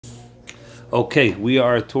Okay, we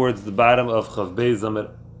are towards the bottom of Chav Beis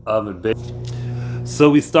Amud Beis. So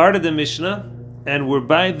we started the Mishnah, and we're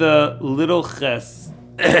by the little ches,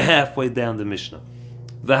 halfway down the Mishnah.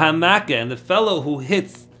 The Hamaka, and the fellow who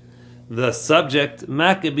hits the subject,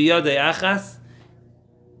 Maka biyadei achas.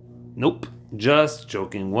 Nope, just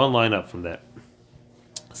joking. One line up from that.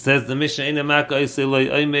 Says the Mishnah, Eina Maka Oisei Lo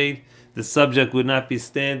Oimeid. The subject would not be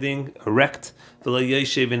standing erect, v'lo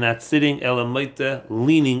yoshev, and not sitting, ela moita,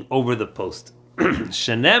 leaning over the post.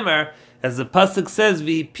 Shenemar, as the pasuk says,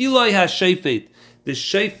 v'hipiloi hashayfet, the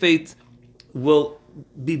shayfet will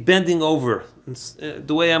be bending over.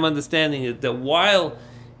 The way I'm understanding it, that while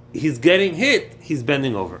he's getting hit, he's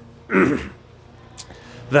bending over. The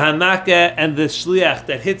hamaka, and the shliach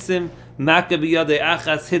that hits him, maka biyadei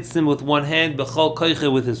achas, hits him with one hand, b'chol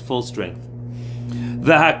koiche, with his full strength.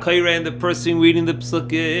 The HaKoireh, and the person reading the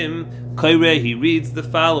psukim, Koireh, he reads the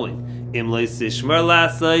following: Im lo yishmer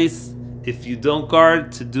la'asais, if you don't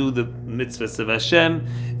guard to do the mitzvahs of Hashem,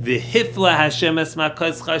 v'hifla Hashem es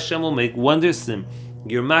makos, Hashem will make wonders in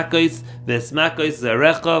your makos, v'es makos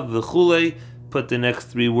zarecha v'chulei. Put the next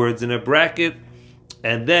three words in a bracket,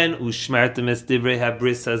 and then ushmartem es divrei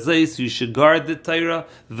habris hazais, you should guard the Torah,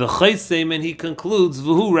 v'chayseim, and he concludes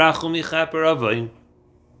v'hu rachum michaper avayim.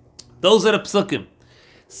 Those are the psukim.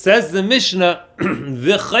 Says the Mishnah,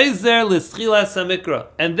 v'chayzer l'schilas hamikra,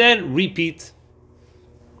 and then repeat.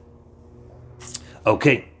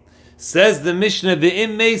 Okay. Says the Mishnah,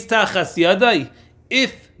 v'im meis tachas yadai,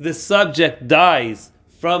 if the subject dies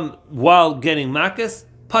from while getting makas,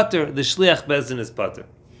 pater, the shliach bezdin is pater.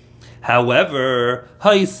 However,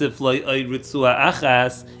 ha'isif lo yiritzua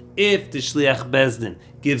achas, if the shliach bezdin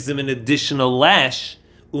gives him an additional lash,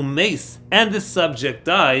 umeis, and the subject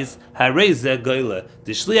dies, harei goyle,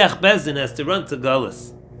 the shliach bezdin has to run to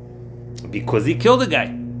galus because he killed a guy.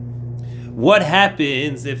 What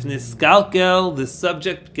happens if niskalkel, the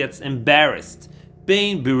subject gets embarrassed,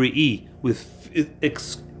 bein b'ri'i, with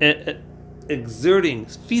exerting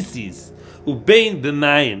feces, ubein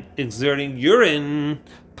b'mayim, exerting urine,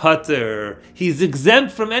 pater, he's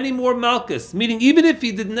exempt from any more malchus, meaning even if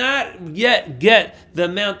he did not yet get the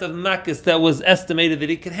amount of malchus that was estimated that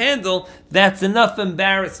he could handle, that's enough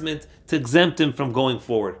embarrassment to exempt him from going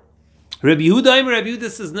forward. Rabbi Yehuda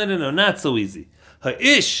says, no, not so easy.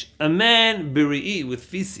 Ha'ish, a man biri'i, with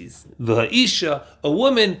feces. V'ha'isha, a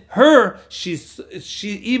woman, she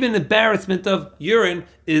even embarrassment of urine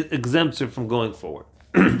exempts her from going forward.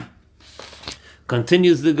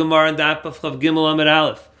 Continues the Gemara in the Apaf Chav Gimel Amud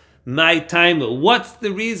Aleph. My time, what's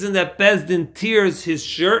the reason that Bezdin tears his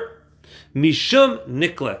shirt? Mishum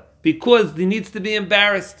nikla, because he needs to be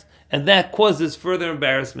embarrassed, and that causes further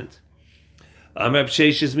embarrassment. Amar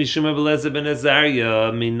B'Sheishis Mishum Abelezer ben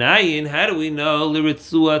Azariah, Minayin, how do we know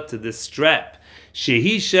Liritzua, to the strap?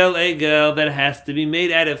 Shehi shel egel, that has to be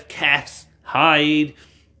made out of calf's hide.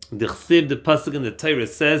 The Chsiv, the pasuk in the Torah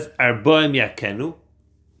says, Arboim yakenu,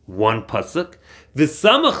 one pasuk.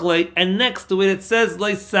 V'samachlei, and next to it says,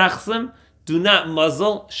 Lei sachsem, do not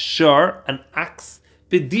muzzle, shar, an axe,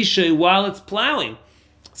 pedishay, while it's plowing.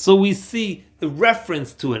 So we see a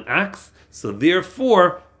reference to an axe, so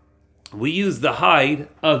therefore, we use the hide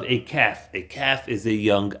of a calf. A calf is a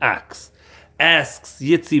young ox. Asks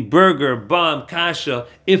Yitzi Berger, Bam, Kasha,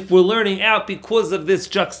 if we're learning out because of this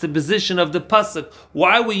juxtaposition of the pasuk,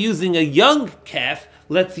 why are we using a young calf?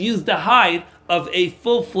 Let's use the hide of a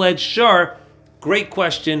full-fledged shar. Great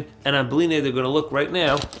question, and I believe they're going to look right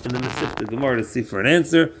now in the Masifta Gemara to see for an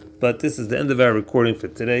answer, but this is the end of our recording for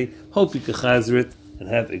today. Hope you can chazir it, and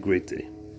have a great day.